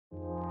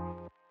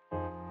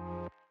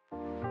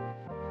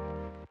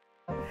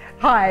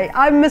Hi,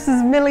 I'm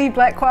Mrs. Millie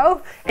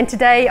Blackwell, and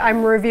today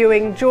I'm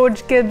reviewing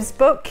George Gibbs'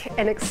 book,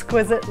 An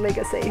Exquisite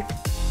Legacy.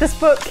 This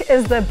book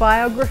is the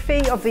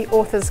biography of the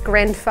author's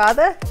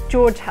grandfather,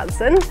 George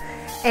Hudson,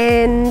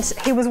 and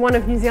he was one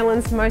of New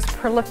Zealand's most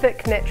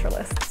prolific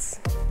naturalists.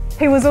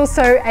 He was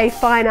also a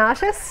fine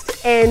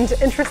artist, and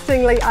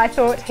interestingly I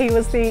thought he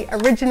was the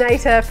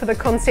originator for the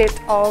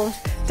concept of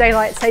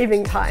daylight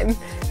saving time.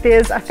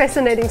 There's a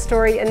fascinating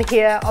story in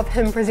here of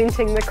him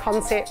presenting the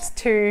concept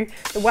to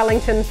the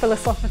Wellington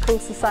Philosophical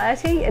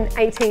Society in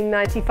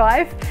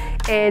 1895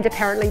 and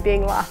apparently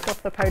being laughed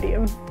off the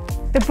podium.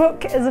 The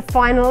book is a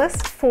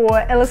finalist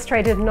for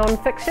illustrated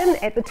non-fiction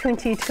at the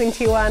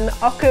 2021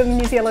 Ockham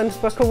New Zealand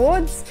Book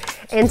Awards,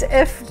 and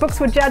if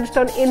books were judged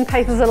on end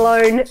papers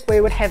alone,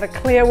 we would have a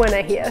clear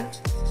winner here.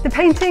 The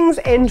paintings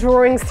and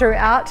drawings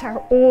throughout are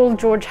all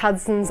George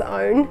Hudson's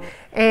own,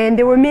 and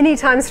there were many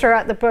times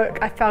throughout the book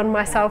I found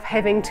myself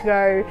having to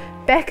go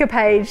back a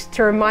page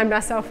to remind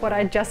myself what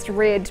I just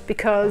read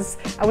because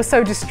I was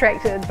so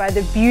distracted by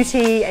the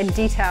beauty and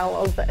detail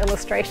of the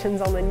illustrations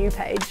on the new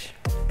page.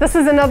 This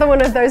is another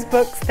one of those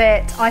books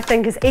that I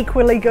think is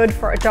equally good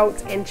for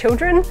adults and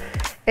children.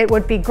 It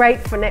would be great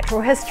for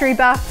natural history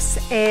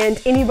buffs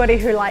and anybody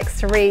who likes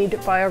to read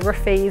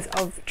biographies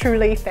of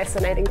truly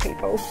fascinating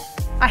people.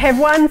 I have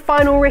one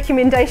final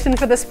recommendation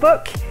for this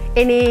book.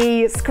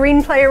 Any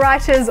screenplay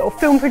writers or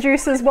film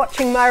producers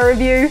watching my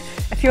review,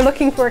 if you're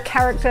looking for a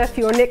character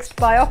for your next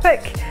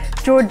biopic,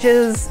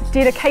 George's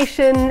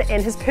dedication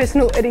and his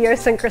personal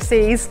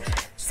idiosyncrasies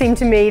seem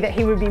to me that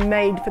he would be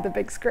made for the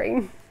big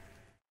screen.